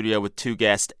in studio with 2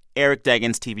 guests. Eric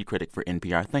Deggans, TV critic for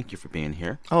NPR. Thank you for being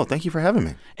here. Oh, thank you for having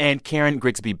me. And Karen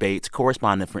Grigsby Bates,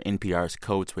 correspondent for NPR's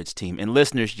Code Switch team. And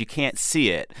listeners, you can't see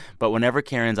it, but whenever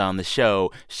Karen's on the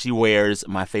show, she wears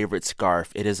my favorite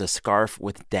scarf. It is a scarf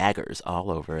with daggers all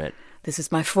over it. This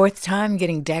is my 4th time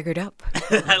getting daggered up.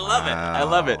 I love it. I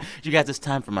love it. You guys, it's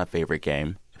time for my favorite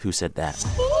game. Who Said That?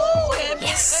 Ooh,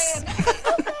 yes.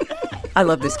 I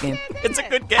love this game. It's a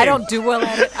good game. I don't do well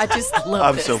at it. I just love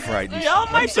I'm this. so frightened.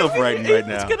 I'm so frightened right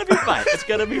now. It's going to be fun. It's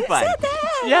going to be fun. Who said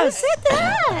that? Yes. Who said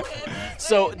that?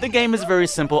 So the game is very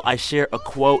simple. I share a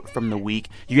quote from the week.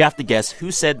 You have to guess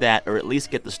who said that, or at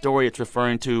least get the story it's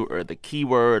referring to, or the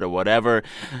keyword, or whatever.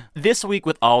 This week,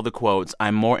 with all the quotes,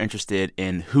 I'm more interested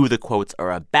in who the quotes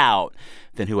are about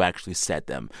than who actually said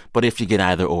them. But if you get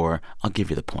either or, I'll give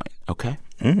you the point, okay?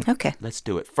 Okay. Let's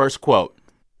do it. First quote.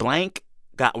 Blank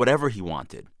got whatever he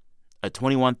wanted. A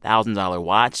 $21,000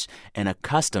 watch and a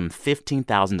custom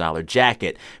 $15,000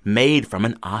 jacket made from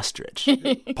an ostrich.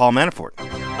 Paul Manafort.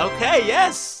 Okay,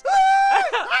 yes.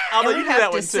 Although you knew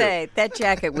that one, too. Say, that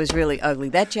jacket was really ugly.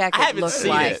 That jacket I haven't looked seen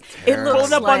like... it. Pull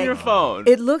it up on your phone.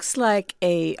 It looks like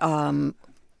a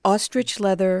ostrich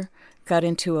leather got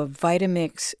into a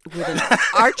Vitamix with an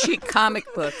Archie comic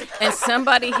book, and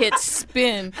somebody hit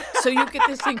spin, so you get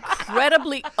this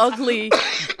incredibly ugly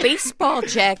baseball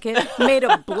jacket made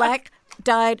of black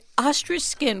dyed ostrich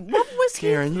skin. What was he?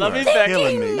 Karen, you Let are me back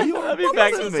killing me. You are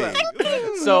to me.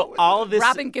 So all of this.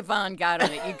 Robin Givhan got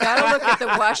on it. You got to look at the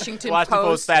Washington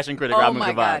Post fashion critic Robin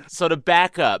my Givhan. God. So to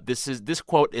back up, this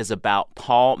quote is about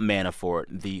Paul Manafort,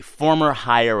 the former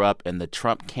higher up in the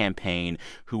Trump campaign,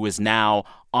 who is now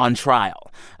on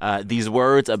trial. These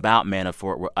words about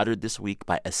Manafort were uttered this week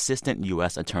by Assistant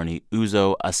U.S. Attorney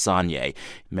Uzo Asanye.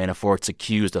 Manafort's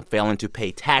accused of failing to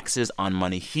pay taxes on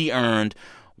money he earned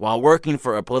while working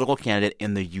for a political candidate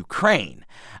in the Ukraine.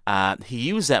 He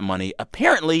used that money,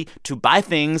 apparently, to buy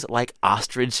things like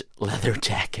ostrich leather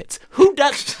jackets. Who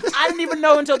does? I didn't even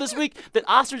know until this week that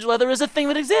ostrich leather is a thing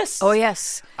that exists. Oh,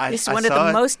 yes. It's one of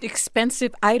the most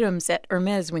expensive items at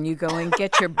Hermes when you go and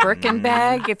get your Birkin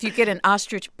bag. If you get an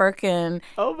ostrich Birkin,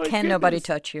 can nobody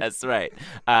touch you? That's right.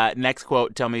 Next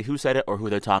quote, tell me who said it or who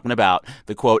they're talking about.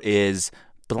 The quote is,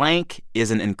 "Blank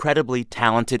is an incredibly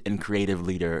talented and creative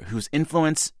leader whose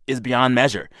influence is beyond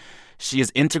measure. She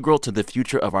is integral to the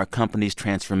future of our company's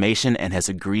transformation and has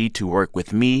agreed to work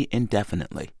with me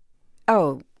indefinitely."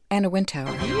 Oh, Anna Wintour.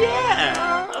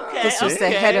 Yeah. Okay. This was the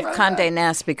head of Condé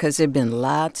Nast because there have been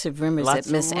lots of rumors that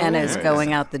Miss Anna is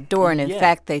going out the door. And in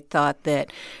fact, they thought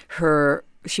that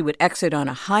she would exit on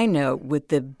a high note with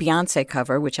the Beyoncé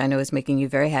cover, which I know is making you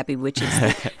very happy, which is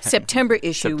the September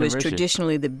issue, was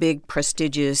traditionally the big,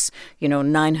 prestigious,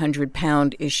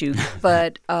 900-pound issue.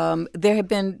 But there have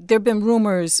been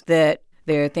rumors that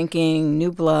they're thinking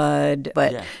New Blood,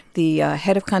 but the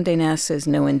head of Condé Nast says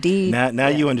no, indeed. Now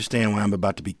you understand why I'm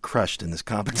about to be crushed in this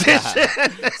competition.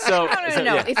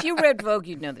 No. If you read Vogue,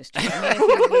 you'd know this too.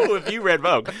 If you read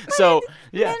Vogue. So,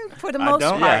 Men, for the most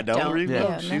part, I don't read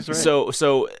Vogue. She's right.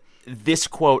 So this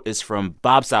quote is from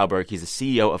Bob Sauberg. He's the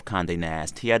CEO of Condé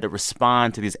Nast. He had to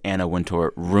respond to these Anna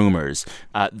Wintour rumors.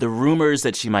 The rumors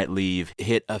that she might leave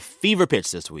hit a fever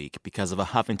pitch this week because of a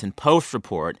Huffington Post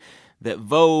report that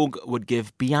Vogue would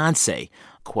give Beyoncé,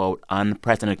 quote,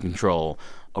 unprecedented control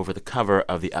over the cover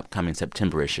of the upcoming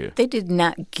September issue. They did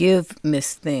not give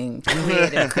Miss Thing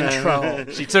creative control.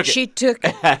 She took it. She took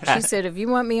it. She said, if you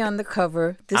want me on the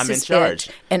cover, this I'm is in charge.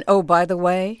 it. And oh, by the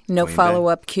way, no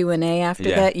follow-up Q&A after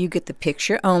that. You get the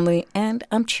picture only, and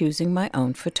I'm choosing my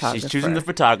own photographer. She's choosing the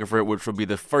photographer, which will be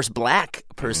the first black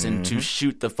person to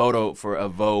shoot the photo for a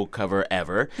Vogue cover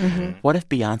ever. What if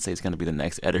Beyonce is going to be the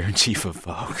next editor-in-chief of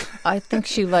Vogue? I think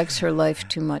she likes her life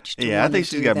too much to I think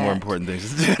she's got that. more important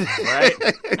things to do. Right?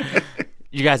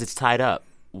 You guys, it's tied up.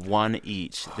 1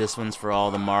 each. This one's for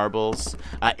all the marbles.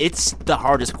 It's the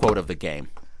hardest quote of the game.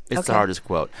 It's the hardest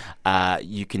quote.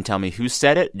 You can tell me who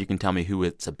said it. You can tell me who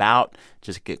it's about.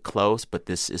 Just get close, but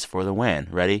this is for the win.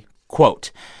 Ready?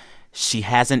 Quote, "She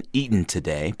hasn't eaten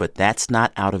today, but that's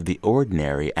not out of the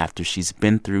ordinary after she's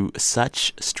been through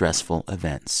such stressful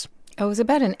events." Oh, it was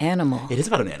about an animal. It is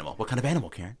about an animal. What kind of animal,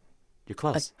 Karen? You're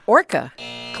close. Orca.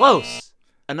 Close.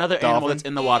 Another animal that's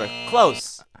in the water.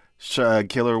 Close.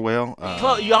 Killer whale.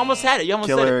 You almost had it. You almost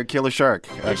said it. Killer shark.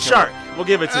 Shark. We'll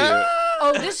give it to you.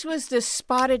 Oh, this was the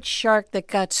spotted shark that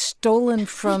got stolen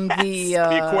from the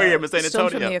aquarium in San Antonio.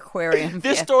 From the aquarium.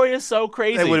 This story is so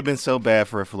crazy. It would have been so bad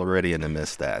for a Floridian to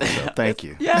miss that. So thank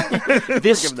you.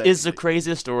 This is the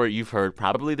craziest story you've heard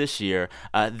probably this year.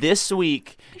 This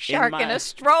week, shark in a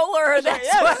stroller.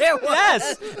 That's what it was.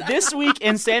 Yes. This week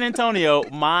in San Antonio,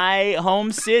 my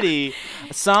home city,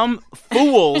 some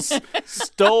fools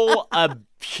stole a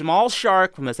small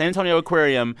shark from the San Antonio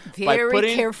Aquarium by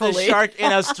putting the shark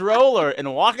in a stroller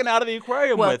and walking out of the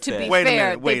aquarium with it. Well, to be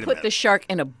fair, they put the shark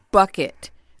in a bucket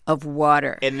of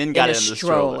water and then got it in the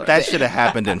stroller. That should have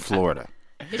happened in Florida.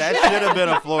 That should have been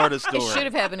a Florida story. It should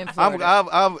have happened in Florida.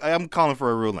 I'm calling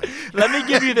for a ruling. Let me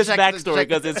give you this backstory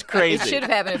because it's crazy. It should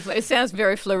have happened in Florida. It sounds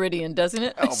very Floridian, doesn't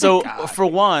it? For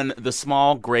one, the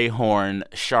small gray horn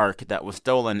shark that was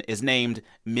stolen is named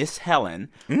Miss Helen,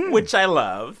 which I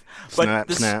love. But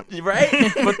snap.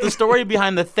 Right? But the story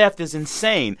behind the theft is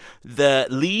insane. The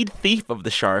lead thief of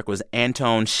the shark was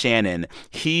Antone Shannon.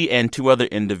 He and 2 other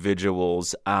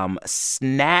individuals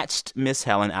snatched Miss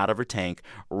Helen out of her tank,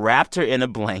 wrapped her in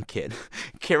a blanket,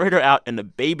 carried her out in a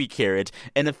baby carriage,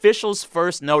 and officials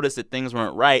first noticed that things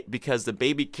weren't right because the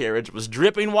baby carriage was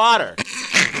dripping water.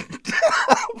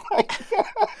 Oh my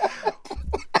God.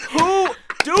 Who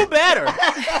do better?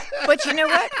 But you know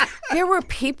what? There were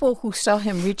people who saw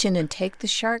him reach in and take the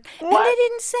shark, and they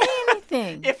didn't say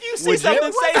anything. If you see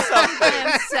something, say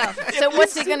something. So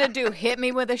what's he going to do, hit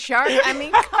me with a shark? I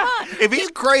mean, come on. If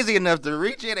he's crazy enough to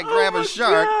reach in and grab a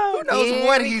shark, who knows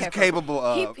what he's capable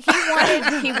of?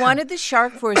 He wanted the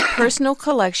shark for his personal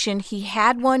collection. He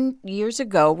had one years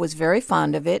ago, was very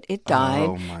fond of it. It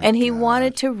died. And he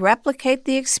wanted to replicate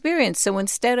the experience. So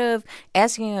instead of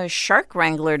asking a shark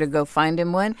wrangler to go find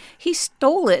him one, he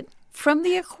stole it from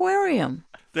the aquarium.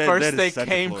 First they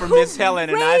came from Miss Helen,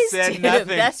 and I said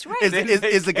nothing. That's right.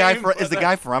 Is the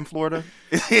guy from Florida?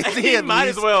 He might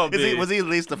as well be. Was he at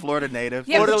least a Florida native?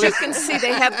 Yeah, but you can see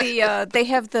they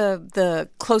have the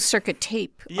closed circuit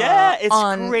tape. Yeah,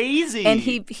 it's crazy. And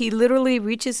he literally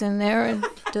reaches in there and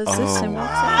does this and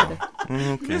walks out.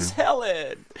 Okay. Miss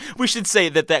Helen. We should say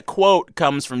that quote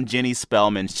comes from Jenny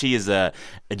Spellman. She is a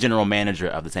general manager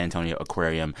of the San Antonio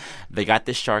Aquarium. They got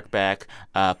this shark back.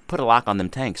 Put a lock on them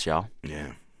tanks, y'all.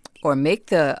 Yeah. Or make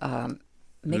the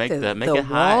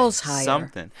walls higher.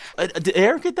 Something. Did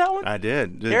Eric get that one? I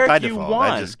did. Eric, By you default,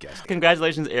 won. I just guessed.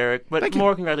 Congratulations, Eric. But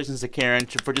more congratulations to Karen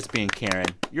for just being Karen.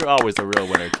 You're always a real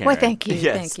winner, Karen. Well, thank you.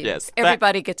 Yes, thank you. yes.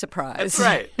 Everybody gets a prize. That's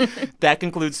right. That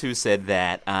concludes Who Said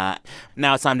That.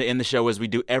 Now it's time to end the show as we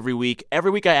do every week.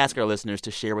 Every week I ask our listeners to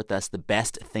share with us the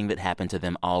best thing that happened to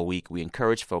them all week. We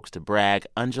encourage folks to brag.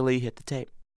 Anjali, hit the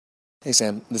tape. Hey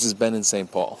Sam, this is Ben in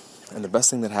St. Paul, and the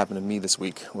best thing that happened to me this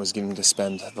week was getting to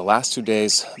spend the last 2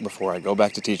 days before I go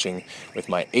back to teaching with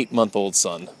my 8-month-old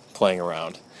son playing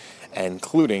around,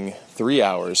 including 3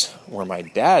 hours where my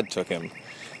dad took him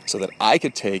so that I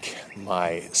could take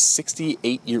my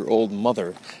 68-year-old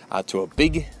mother out to a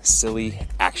big, silly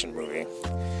action movie,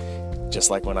 just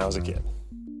like when I was a kid.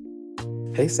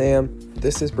 Hey Sam,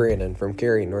 this is Brandon from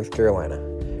Cary, North Carolina.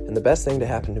 And the best thing to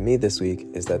happen to me this week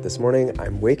is that this morning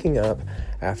I'm waking up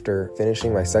after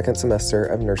finishing my second semester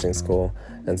of nursing school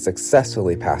and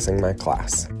successfully passing my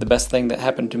class. The best thing that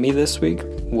happened to me this week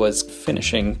was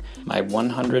finishing my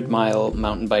 100-mile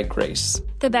mountain bike race.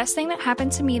 The best thing that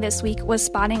happened to me this week was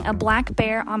spotting a black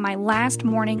bear on my last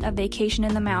morning of vacation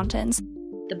in the mountains.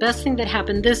 The best thing that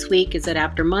happened this week is that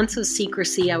after months of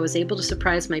secrecy, I was able to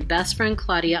surprise my best friend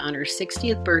Claudia on her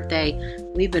 60th birthday.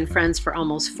 We've been friends for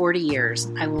almost 40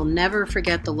 years. I will never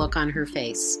forget the look on her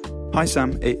face. Hi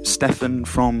Sam, it's Stefan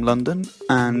from London,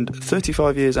 and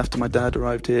 35 years after my dad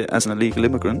arrived here as an illegal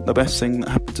immigrant, the best thing that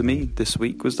happened to me this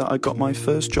week was that I got my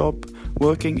first job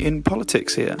working in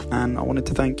politics here, and I wanted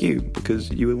to thank you because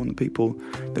you were one of the people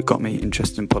that got me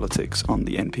interested in politics on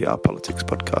the NPR Politics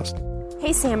podcast.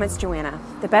 Hey Sam, it's Joanna.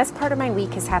 The best part of my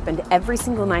week has happened every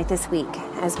single night this week,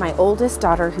 as my oldest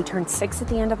daughter, who turned 6 at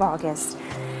the end of August,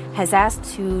 has asked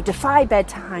to defy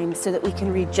bedtime so that we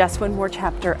can read just one more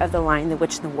chapter of The Lion, the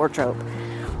Witch, and the Wardrobe.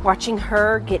 Watching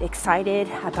her get excited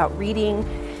about reading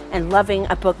and loving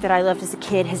a book that I loved as a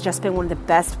kid has just been one of the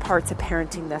best parts of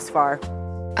parenting thus far.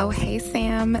 Oh, hey,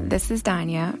 Sam. This is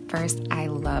Danya. First, I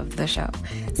love the show.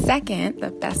 Second,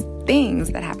 the best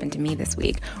things that happened to me this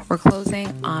week were closing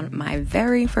on my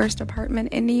very first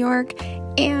apartment in New York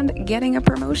and getting a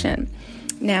promotion.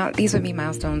 Now, these would be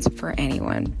milestones for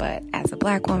anyone, but as a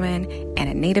Black woman and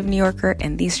a native New Yorker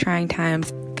in these trying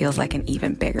times, feels like an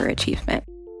even bigger achievement.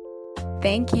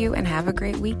 Thank you and have a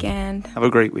great weekend. Have a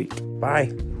great week.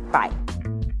 Bye. Bye.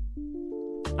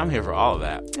 I'm here for all of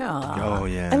that. Aww. Oh,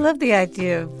 yeah. I love the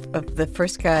idea of the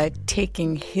first guy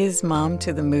taking his mom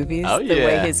to the movies. Oh, The yeah.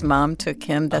 way his mom took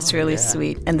him. That's really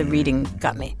sweet. And the reading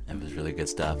got me. It was really good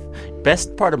stuff.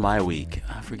 Best part of my week,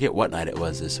 I forget what night it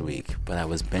was this week, but I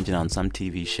was binging on some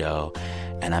TV show,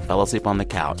 and I fell asleep on the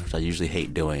couch, which I usually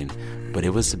hate doing, but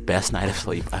it was the best night of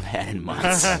sleep I've had in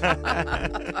months.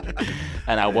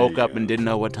 And I woke up and didn't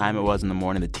know what time it was in the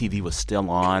morning. The TV was still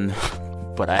on.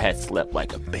 But I had slept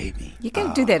like a baby. You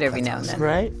can do that every now and then.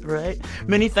 Right, right.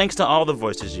 Many thanks to all the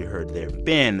voices you heard there.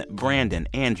 Ben, Brandon,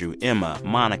 Andrew, Emma,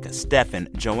 Monica, Stefan,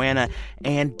 Joanna,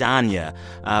 and Danya.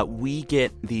 We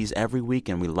get these every week,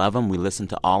 and we love them. We listen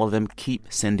to all of them. Keep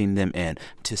sending them in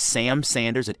to Sam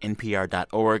Sanders at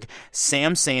NPR.org,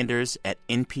 Sam Sanders at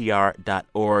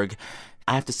NPR.org.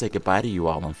 I have to say goodbye to you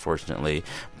all, unfortunately.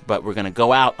 But we're going to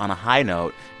go out on a high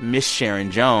note. Miss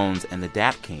Sharon Jones and the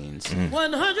Dap Kings.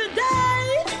 100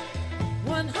 days,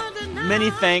 100 nights. Many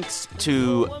thanks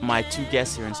to my two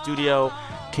guests here in studio,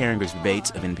 Karen Grigsby Bates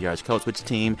of NPR's Code Switch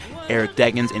team, Eric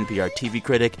Deggans, NPR TV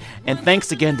critic, and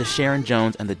thanks again to Sharon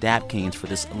Jones and the Dap Kings for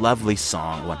this lovely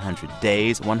song, 100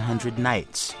 Days, 100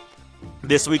 Nights.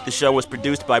 This week, the show was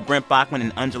produced by Brent Bachman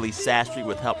and Anjali Sastry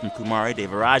with help from Kumari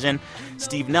Devarajan.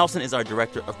 Steve Nelson is our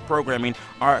director of programming.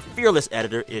 Our fearless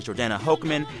editor is Jordana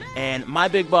Hochman. And my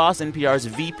big boss, NPR's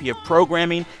VP of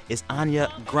programming, is Anya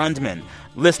Grundman.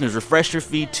 Listeners, refresh your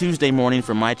feed Tuesday morning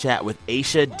for my chat with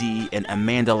Aisha D. and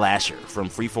Amanda Lasher from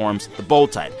Freeform's The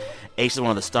Bold Type. Aisha is one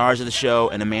of the stars of the show,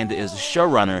 and Amanda is the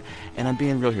showrunner. And I'm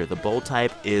being real here. The Bold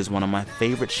Type is one of my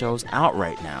favorite shows out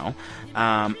right now.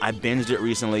 I binged it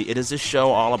recently. It is a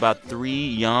show all about 3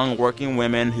 young working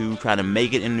women who try to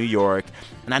make it in New York.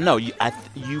 And I know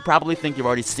you probably think you've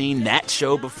already seen that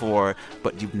show before,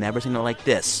 but you've never seen it like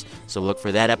this. So look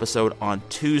for that episode on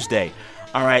Tuesday.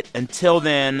 All right, until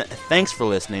then, thanks for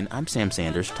listening. I'm Sam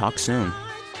Sanders. Talk soon.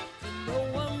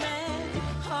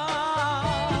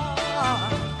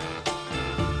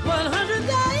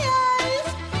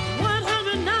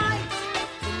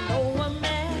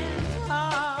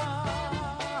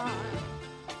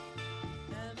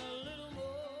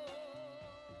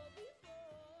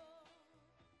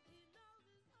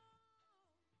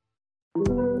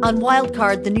 On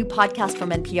Wildcard, the new podcast from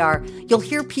NPR, you'll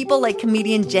hear people like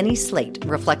comedian Jenny Slate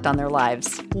reflect on their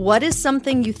lives. What is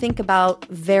something you think about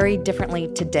very differently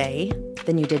today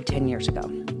than you did 10 years ago?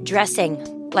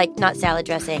 Dressing. Like, not salad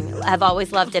dressing. I've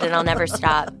always loved it and I'll never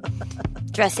stop.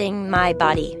 Dressing my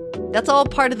body. That's all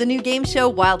part of the new game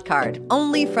show Wildcard,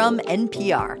 only from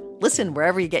NPR. Listen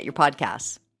wherever you get your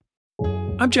podcasts.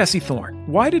 I'm Jesse Thorne.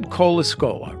 Why did Cole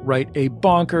Escola write a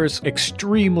bonkers,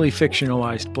 extremely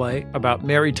fictionalized play about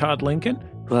Mary Todd Lincoln?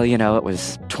 Well, you know, it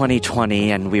was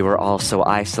 2020 and we were all so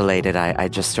isolated. I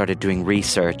just started doing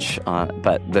research,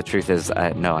 but the truth is,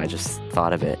 no, I just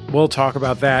thought of it. We'll talk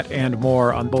about that and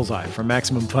more on Bullseye from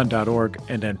MaximumFun.org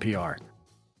and NPR.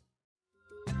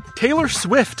 Taylor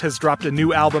Swift has dropped a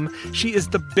new album. She is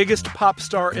the biggest pop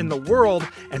star in the world,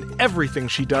 and everything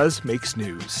she does makes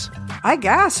news. I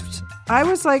gasped. I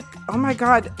was like, oh my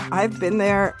God, I've been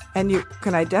there, and you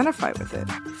can identify with it.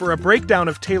 For a breakdown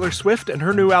of Taylor Swift and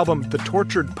her new album, The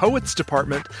Tortured Poets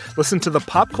Department, listen to the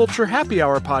Pop Culture Happy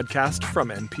Hour podcast from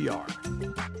NPR.